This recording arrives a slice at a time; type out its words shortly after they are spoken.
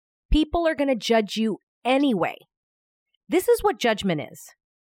People are going to judge you anyway. This is what judgment is.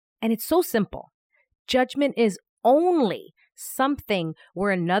 And it's so simple. Judgment is only something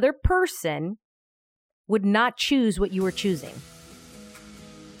where another person would not choose what you are choosing.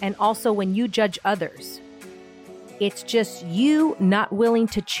 And also when you judge others, it's just you not willing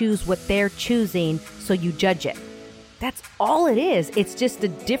to choose what they're choosing, so you judge it. That's all it is. It's just a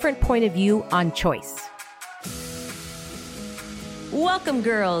different point of view on choice. Welcome,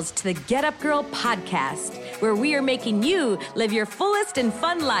 girls, to the Get Up Girl podcast, where we are making you live your fullest and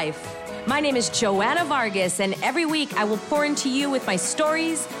fun life. My name is Joanna Vargas, and every week I will pour into you with my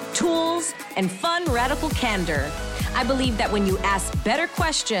stories, tools, and fun radical candor. I believe that when you ask better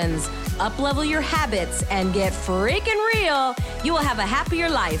questions, up-level your habits, and get freaking real, you will have a happier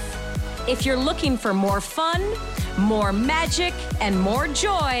life. If you're looking for more fun, more magic, and more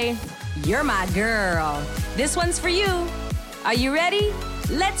joy, you're my girl. This one's for you. Are you ready?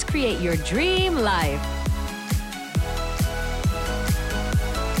 Let's create your dream life.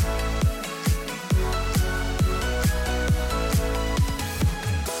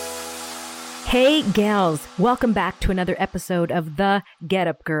 Hey gals, welcome back to another episode of The Get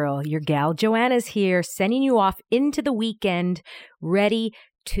Up Girl. Your gal Joanna's here, sending you off into the weekend, ready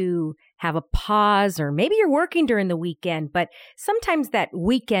to have a pause, or maybe you're working during the weekend, but sometimes that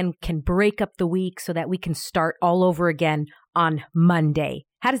weekend can break up the week so that we can start all over again on Monday.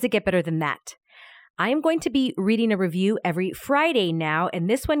 How does it get better than that? I am going to be reading a review every Friday now, and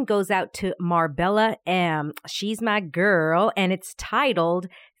this one goes out to Marbella M. She's my girl, and it's titled,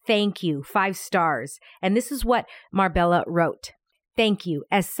 Thank You, 5 stars. And this is what Marbella wrote. Thank you.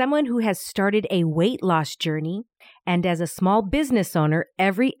 As someone who has started a weight loss journey and as a small business owner,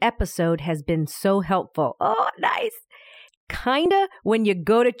 every episode has been so helpful. Oh, nice. Kinda when you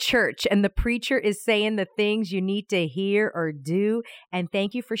go to church and the preacher is saying the things you need to hear or do. And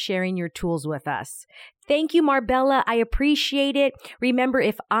thank you for sharing your tools with us. Thank you, Marbella. I appreciate it. Remember,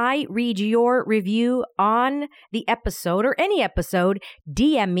 if I read your review on the episode or any episode,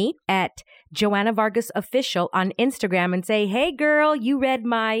 DM me at Joanna Vargas Official on Instagram and say, hey girl, you read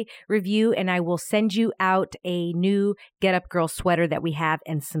my review, and I will send you out a new Get Up Girl sweater that we have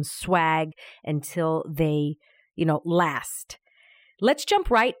and some swag until they last. Let's jump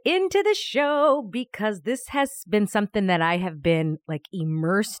right into the show, because this has been something that I have been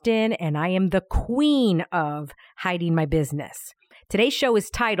immersed in, and I am the queen of hiding my business. Today's show is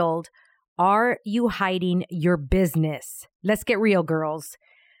titled, Are You Hiding Your Business? Let's get real, girls.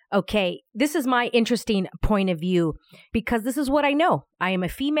 Okay, this is my interesting point of view because this is what I know. I am a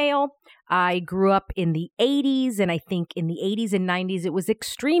female. I grew up in the 80s, and I think in the 80s and 90s, it was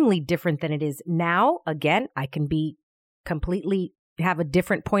extremely different than it is now. Again, I can be completely have a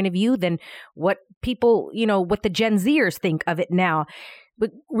different point of view than what people, what the Gen Zers think of it now.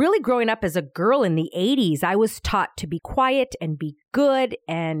 But really growing up as a girl in the 80s, I was taught to be quiet and be good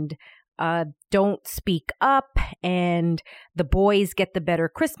and don't speak up, and the boys get the better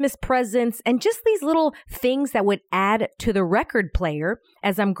Christmas presents, and just these little things that would add to the record player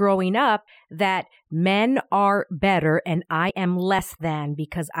as I'm growing up, that men are better and I am less than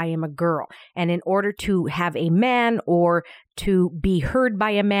because I am a girl. And in order to have a man or to be heard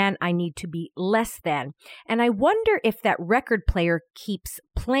by a man, I need to be less than. And I wonder if that record player keeps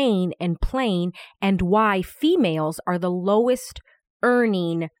playing and playing, and why females are the lowest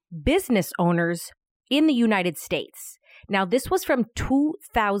earning business owners in the United States. Now, this was from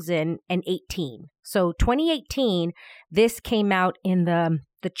 2018. So 2018, this came out in the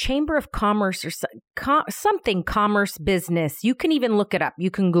Chamber of Commerce or something commerce business. You can even look it up.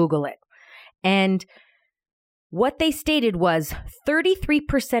 You can Google it. And what they stated was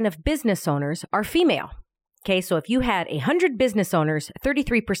 33% of business owners are female. Okay, so if you had 100 business owners,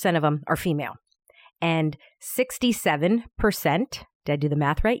 33% of them are female. And 67%, did I do the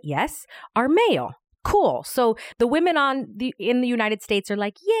math right? Yes, are male. Cool. So the women in the United States are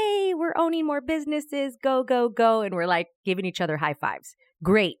like, yay, we're owning more businesses. Go, go, go. And we're giving each other high fives.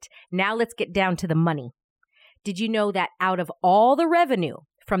 Great. Now let's get down to the money. Did you know that out of all the revenue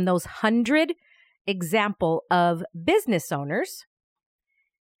from those 100 example of business owners,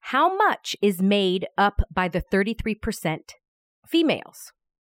 how much is made up by the 33% females?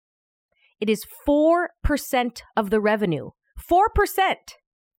 It is 4% of the revenue. 4%.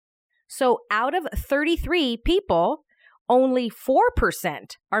 So out of 33 people, only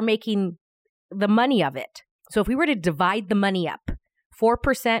 4% are making the money of it. So if we were to divide the money up,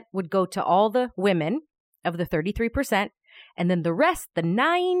 4% would go to all the women of the 33%, and then the rest, the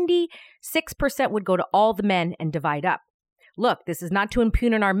 96%, would go to all the men and divide up. look, this is not to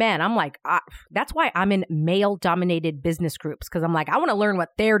impugn our men. I'm like, that's why I'm in male-dominated business groups, because I'm like, I want to learn what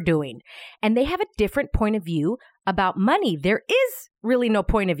they're doing. And they have a different point of view about money. There is really no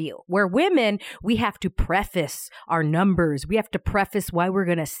point of view. Where women, we have to preface our numbers. We have to preface why we're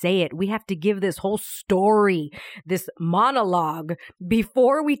going to say it. We have to give this whole story, this monologue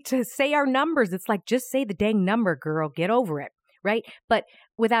before we say our numbers. It's like, just say the dang number, girl. Get over it. Right? But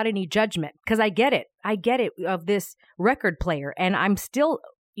without any judgment, because I get it. I get it of this record player. And I'm still,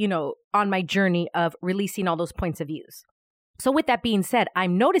 on my journey of releasing all those points of views. So with that being said,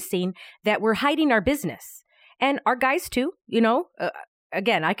 I'm noticing that we're hiding our business, and our guys too,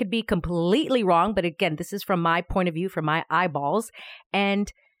 again, I could be completely wrong, but again, this is from my point of view, from my eyeballs.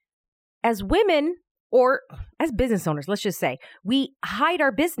 And as women, or as business owners, let's just say, we hide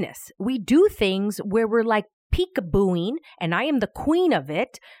our business. We do things where we're like peekabooing, and I am the queen of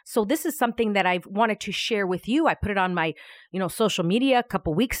it. So this is something that I've wanted to share with you. I put it on my, social media a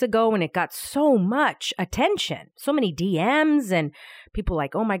couple weeks ago, and it got so much attention, so many DMs, and people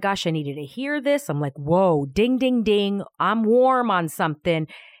like, oh my gosh, I needed to hear this. I'm like, whoa, ding, ding, ding. I'm warm on something.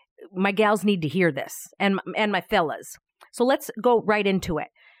 My gals need to hear this, and my fellas. So let's go right into it.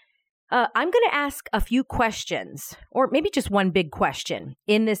 I'm going to ask a few questions, or maybe just one big question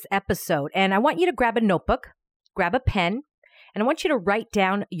in this episode. And I want you to grab a notebook, grab a pen, and I want you to write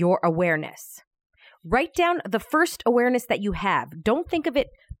down your awareness. Write down the first awareness that you have. Don't think of it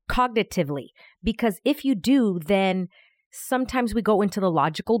cognitively, because if you do, then sometimes we go into the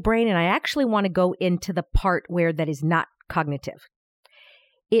logical brain, and I actually want to go into the part where that is not cognitive.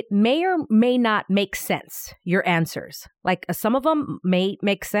 It may or may not make sense, your answers. Like some of them may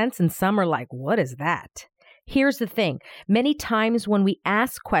make sense and some are like, what is that? Here's the thing. Many times when we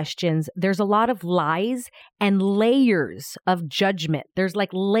ask questions, there's a lot of lies and layers of judgment. There's like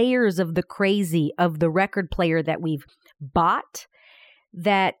layers of the crazy of the record player that we've bought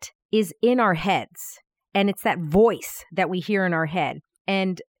that is in our heads. And it's that voice that we hear in our head.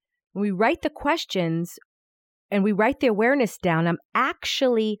 And when we write the questions, and we write the awareness down, I'm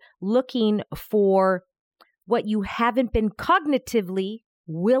actually looking for what you haven't been cognitively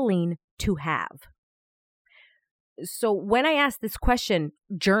willing to have. So when I ask this question,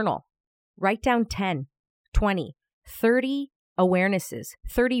 journal, write down 10, 20, 30 awarenesses,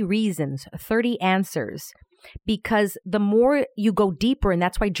 30 reasons, 30 answers, because the more you go deeper, and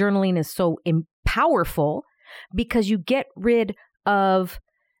that's why journaling is so powerful, because you get rid of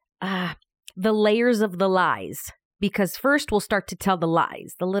the layers of the lies, because first we'll start to tell the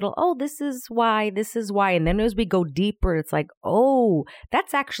lies, the little, oh, this is why. And then as we go deeper, it's like, oh,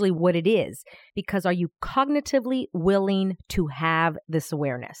 that's actually what it is. Because are you cognitively willing to have this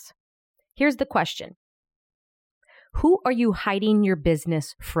awareness? Here's the question. Who are you hiding your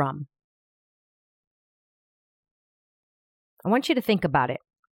business from? I want you to think about it.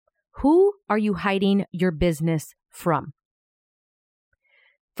 Who are you hiding your business from?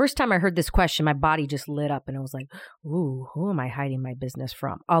 First time I heard this question, my body just lit up and I was like, ooh, who am I hiding my business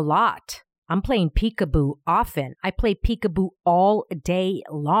from? A lot. I'm playing peekaboo often. I play peekaboo all day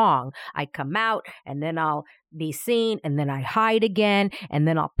long. I come out and then I'll be seen and then I hide again and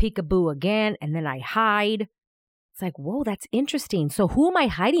then I'll peekaboo again and then I hide. It's like, whoa, that's interesting. So who am I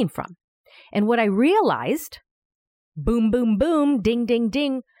hiding from? And what I realized, boom, boom, boom, ding, ding,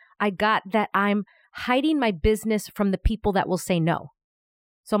 ding, I got that I'm hiding my business from the people that will say no.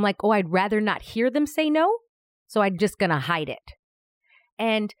 So I'm like, oh, I'd rather not hear them say no. So I'm just going to hide it.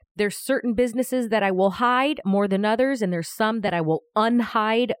 And there's certain businesses that I will hide more than others. And there's some that I will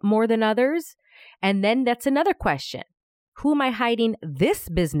unhide more than others. And then that's another question. Who am I hiding this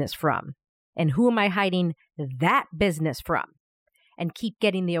business from? And who am I hiding that business from? And keep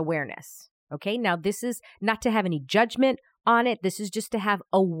getting the awareness. Okay. Now this is not to have any judgment on it. This is just to have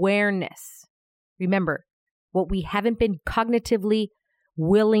awareness. Remember, what we haven't been cognitively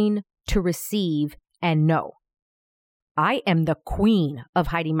willing to receive and know. I am the queen of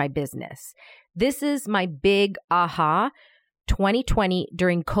hiding my business. This is my big aha 2020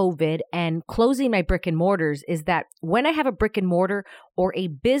 during COVID and closing my brick and mortars is that when I have a brick and mortar or a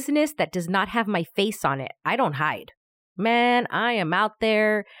business that does not have my face on it, I don't hide. Man, I am out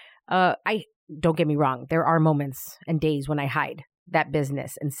there. Don't get me wrong. There are moments and days when I hide that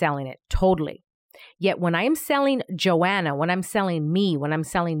business and selling it totally. Yet when I am selling Joanna, when I'm selling me, when I'm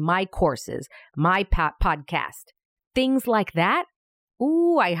selling my courses, my podcast, things like that,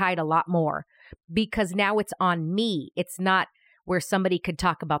 ooh, I hide a lot more because now it's on me. It's not where somebody could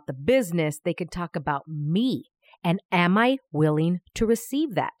talk about the business. They could talk about me. And am I willing to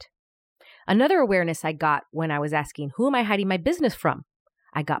receive that? Another awareness I got when I was asking, who am I hiding my business from?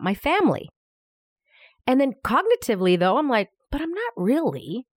 I got my family. And then cognitively, though, I'm like, but I'm not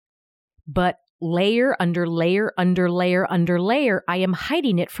really. But layer under layer under layer under layer, I am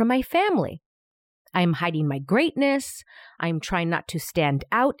hiding it from my family. I am hiding my greatness. I'm trying not to stand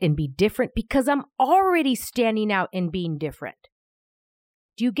out and be different because I'm already standing out and being different.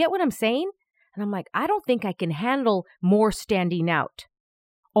 Do you get what I'm saying? And I'm like, I don't think I can handle more standing out.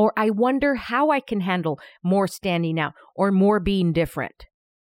 Or I wonder how I can handle more standing out or more being different,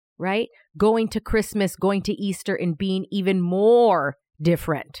 right? Going to Christmas, going to Easter, and being even more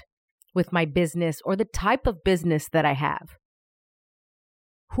different with my business or the type of business that I have.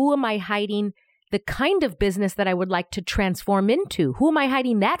 Who am I hiding the kind of business that I would like to transform into? Who am I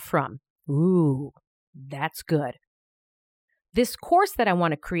hiding that from? Ooh, that's good. This course that I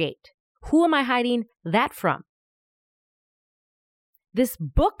want to create, who am I hiding that from? This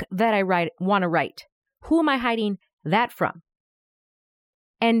book that I want to write, who am I hiding that from?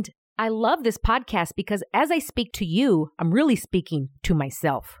 And I love this podcast because as I speak to you, I'm really speaking to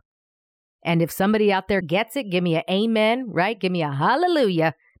myself. And if somebody out there gets it, give me an amen, right? Give me a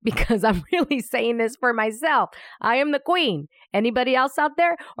hallelujah, because I'm really saying this for myself. I am the queen. Anybody else out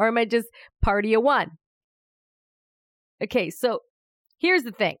there? Or am I just party of one? Okay, so here's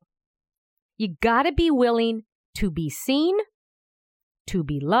the thing. You got to be willing to be seen, to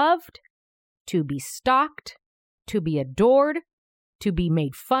be loved, to be stalked, to be adored, to be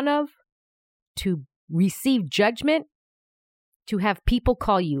made fun of, to receive judgment, to have people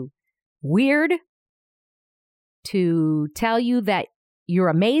call you weird, to tell you that you're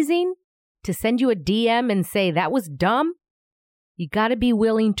amazing, to send you a DM and say that was dumb. You got to be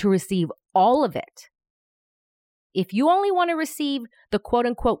willing to receive all of it. If you only want to receive the quote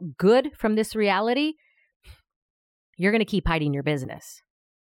unquote good from this reality, you're going to keep hiding your business.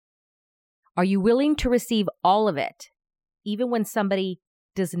 Are you willing to receive all of it, even when somebody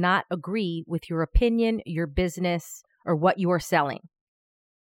does not agree with your opinion, your business, or what you are selling?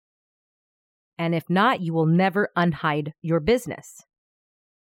 And if not, you will never unhide your business.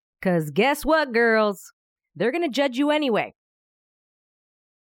 Because guess what, girls? They're going to judge you anyway.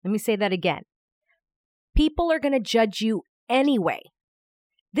 Let me say that again. People are going to judge you anyway.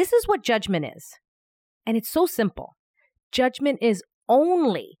 This is what judgment is. And it's so simple. Judgment is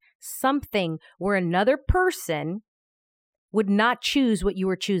only something where another person would not choose what you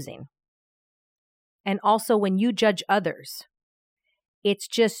are choosing. And also when you judge others, it's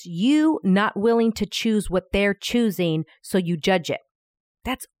just you not willing to choose what they're choosing, so you judge it.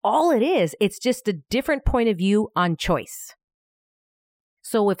 That's all it is. It's just a different point of view on choice.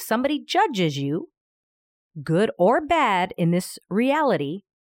 So if somebody judges you, good or bad in this reality,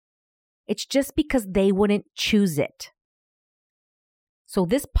 it's just because they wouldn't choose it. So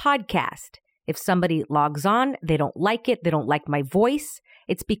this podcast, if somebody logs on, they don't like it, they don't like my voice,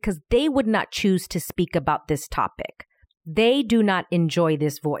 it's because they would not choose to speak about this topic. They do not enjoy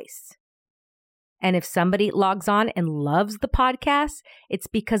this voice. And if somebody logs on and loves the podcast, it's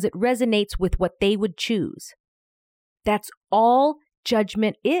because it resonates with what they would choose. That's all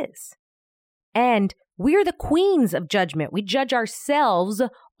judgment is. And we're the queens of judgment. We judge ourselves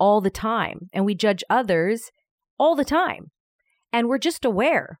all the time, and we judge others all the time. And we're just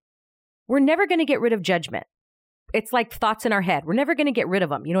aware. We're never going to get rid of judgment. It's like thoughts in our head. We're never going to get rid of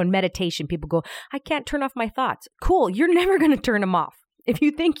them. You know, in meditation, people go, I can't turn off my thoughts. Cool. You're never going to turn them off. If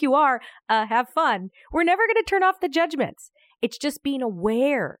you think you are, have fun. We're never going to turn off the judgments. It's just being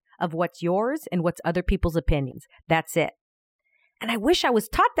aware of what's yours and what's other people's opinions. That's it. And I wish I was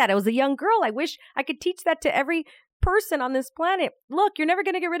taught that. I was a young girl. I wish I could teach that to every person on this planet. Look, you're never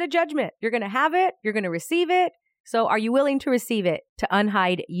going to get rid of judgment. You're going to have it. You're going to receive it. So are you willing to receive it, to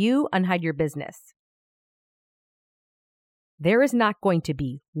unhide you, unhide your business? There is not going to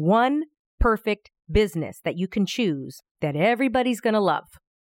be one perfect business that you can choose that everybody's going to love.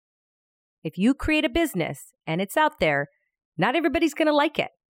 If you create a business and it's out there, not everybody's going to like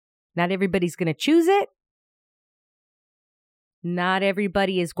it. Not everybody's going to choose it. Not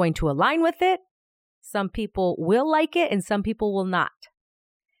everybody is going to align with it. Some people will like it and some people will not.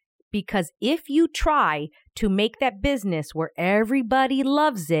 Because if you try to make that business where everybody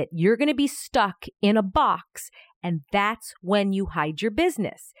loves it, you're going to be stuck in a box. And that's when you hide your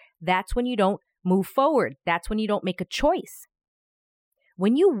business. That's when you don't move forward. That's when you don't make a choice.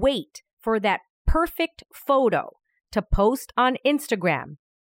 When you wait for that perfect photo to post on Instagram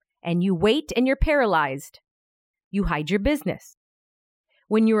and you wait and you're paralyzed, you hide your business.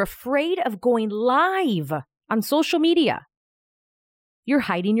 When you're afraid of going live on social media, you're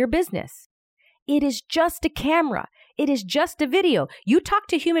hiding your business. It is just a camera. It is just a video. You talk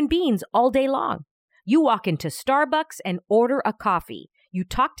to human beings all day long. You walk into Starbucks and order a coffee. you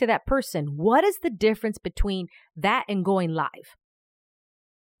talk to that person, what is the difference between that and going live?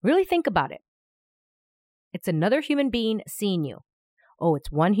 Really think about it. It's another human being seeing you. Oh,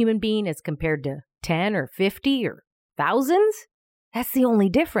 it's one human being as compared to 10 or 50 or thousands? That's the only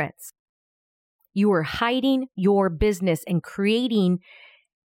difference. You are hiding your business and creating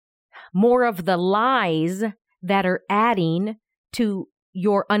more of the lies that are adding to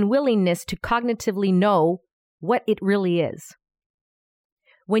your unwillingness to cognitively know what it really is.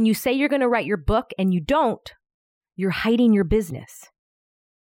 When you say you're going to write your book and you don't, you're hiding your business.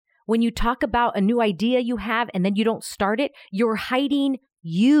 When you talk about a new idea you have and then you don't start it, you're hiding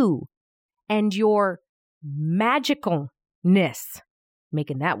you and your magicalness.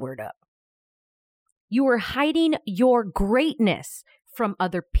 Making that word up. You are hiding your greatness from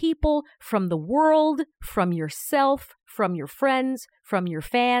other people, from the world, from yourself, from your friends, from your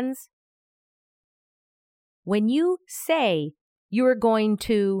fans. When you say you are going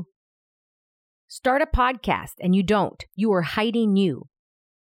to start a podcast and you don't, you are hiding you.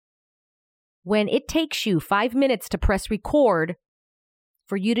 When it takes you 5 minutes to press record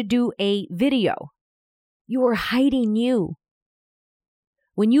for you to do a video, you are hiding you.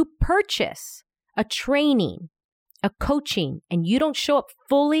 When you purchase a training, a coaching, and you don't show up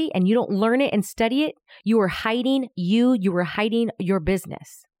fully and you don't learn it and study it, you are hiding you. You are hiding your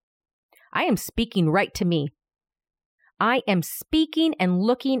business. I am speaking right to me. I am speaking and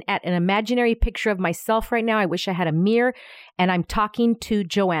looking at an imaginary picture of myself right now. I wish I had a mirror, and I'm talking to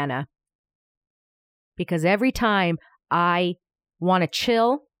Joanna. Because every time I want to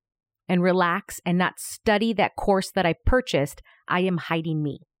chill and relax and not study that course that I purchased, I am hiding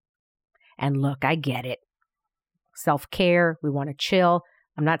me. And look, I get it. Self-care, we want to chill.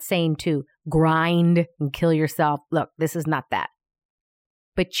 I'm not saying to grind and kill yourself. Look, this is not that.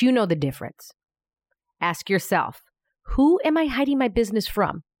 But you know the difference. Ask yourself, who am I hiding my business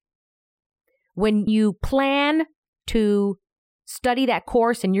from? When you plan to study that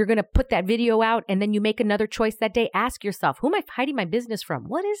course and you're going to put that video out and then you make another choice that day, ask yourself, who am I hiding my business from?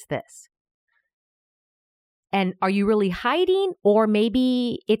 What is this? And are you really hiding, or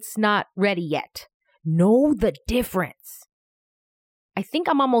maybe it's not ready yet? Know the difference. I think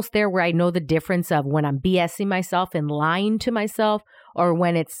I'm almost there where I know the difference of when I'm BSing myself and lying to myself, or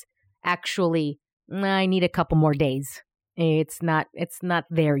when it's actually, I need a couple more days. It's not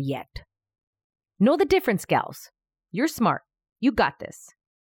there yet. Know the difference, gals. You're smart. You got this.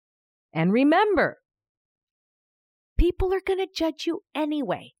 And remember, people are going to judge you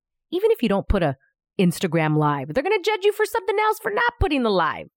anyway. Even if you don't put a Instagram live, they're going to judge you for something else for not putting the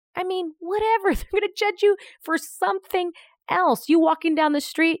live. I mean, whatever. They're going to judge you for something else. You walking down the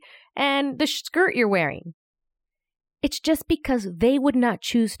street and the skirt you're wearing. It's just because they would not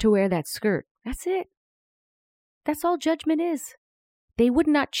choose to wear that skirt. That's it. That's all judgment is. They would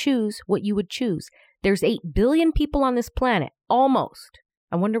not choose what you would choose. There's 8 billion people on this planet. Almost.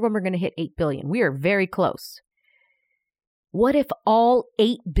 I wonder when we're going to hit 8 billion. We are very close. What if all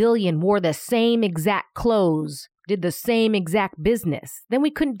 8 billion wore the same exact clothes, did the same exact business? Then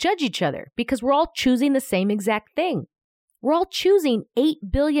we couldn't judge each other because we're all choosing the same exact thing. We're all choosing 8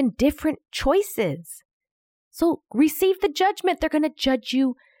 billion different choices. So receive the judgment. They're going to judge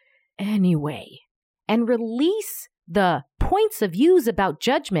you anyway. And release the points of views about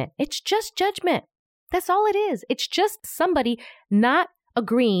judgment. It's just judgment. That's all it is. It's just somebody not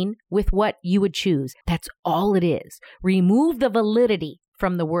agreeing with what you would choose. That's all it is. Remove the validity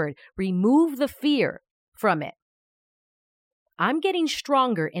from the word. Remove the fear from it. I'm getting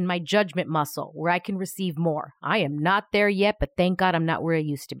stronger in my judgment muscle where I can receive more. I am not there yet, but thank God I'm not where I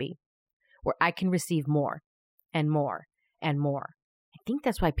used to be, where I can receive more and more and more. I think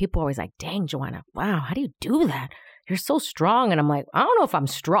that's why people are always like, dang, Joanna, wow, how do you do that? You're so strong. And I'm like, I don't know if I'm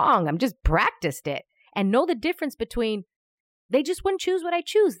strong. I'm just practiced it. And know the difference between they just wouldn't choose what I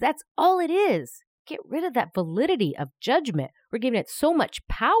choose. That's all it is. Get rid of that validity of judgment. We're giving it so much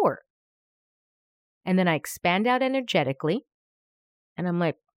power. And then I expand out energetically. And I'm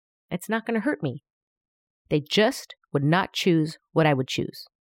like, it's not going to hurt me. They just would not choose what I would choose.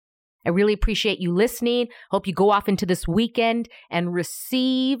 I really appreciate you listening. Hope you go off into this weekend and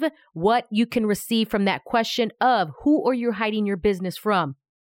receive what you can receive from that question of who are you hiding your business from?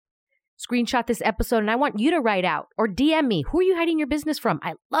 Screenshot this episode and I want you to write out or DM me. Who are you hiding your business from?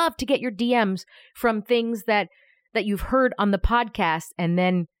 I love to get your DMs from things that you've heard on the podcast, and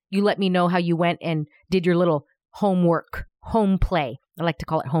then you let me know how you went and did your little homework, home play. I like to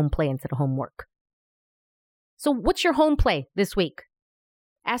call it home play instead of homework. So what's your home play this week?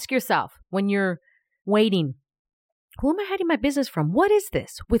 Ask yourself when you're waiting, who am I hiding my business from? What is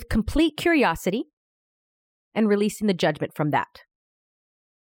this? With complete curiosity and releasing the judgment from that.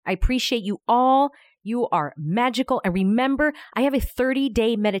 I appreciate you all. You are magical. And remember, I have a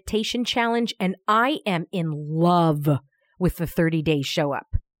 30-day meditation challenge, and I am in love with the 30-day show up.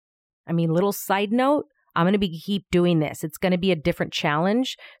 I mean, little side note, I'm going to keep doing this. It's going to be a different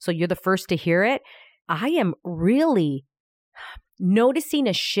challenge, so you're the first to hear it. I am really noticing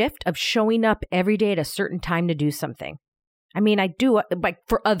a shift of showing up every day at a certain time to do something. I mean, I do it like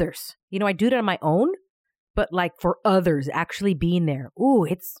for others. You know, I do it on my own, but like for others, actually being there. Ooh,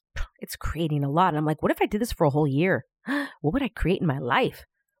 it's creating a lot. And I'm like, what if I did this for a whole year? What would I create in my life?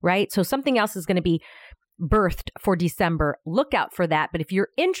 Right? So something else is going to be birthed for December. Look out for that. But if you're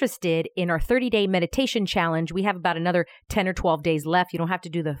interested in our 30-day meditation challenge, we have about another 10 or 12 days left. You don't have to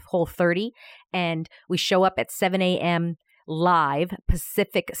do the whole 30. And we show up at 7 a.m. live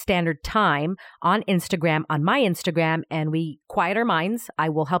Pacific Standard Time on Instagram, on my Instagram, and we quiet our minds. I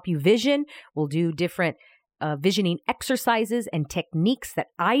will help you vision. We'll do different visioning exercises and techniques that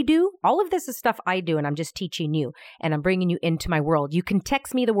I do. All of this is stuff I do, and I'm just teaching you, and I'm bringing you into my world. You can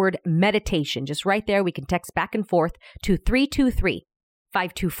text me the word meditation, just right there. We can text back and forth to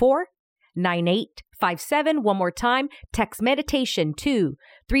 323-524-9857. One more time, text meditation to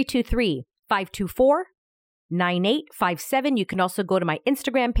 323-524-9857. You can also go to my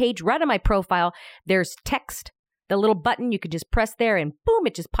Instagram page, right on my profile. There's text, the little button. You could just press there and boom,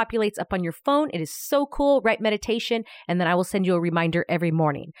 it just populates up on your phone. It is so cool. Write meditation, and then I will send you a reminder every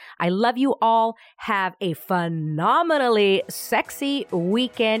morning. I love you all. Have a phenomenally sexy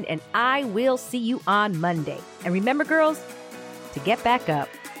weekend, and I will see you on Monday. And remember, girls, to get back up.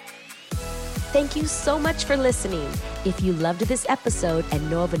 Thank you so much for listening. If you loved this episode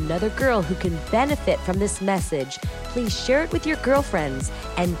and know of another girl who can benefit from this message, please share it with your girlfriends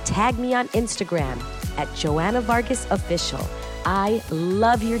and tag me on Instagram at Joanna Vargas Official. I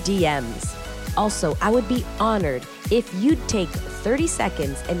love your DMs. Also, I would be honored if you'd take 30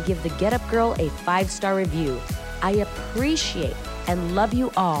 seconds and give the Get Up Girl a 5-star review. I appreciate and love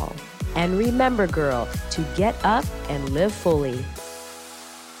you all. And remember, girl, to get up and live fully.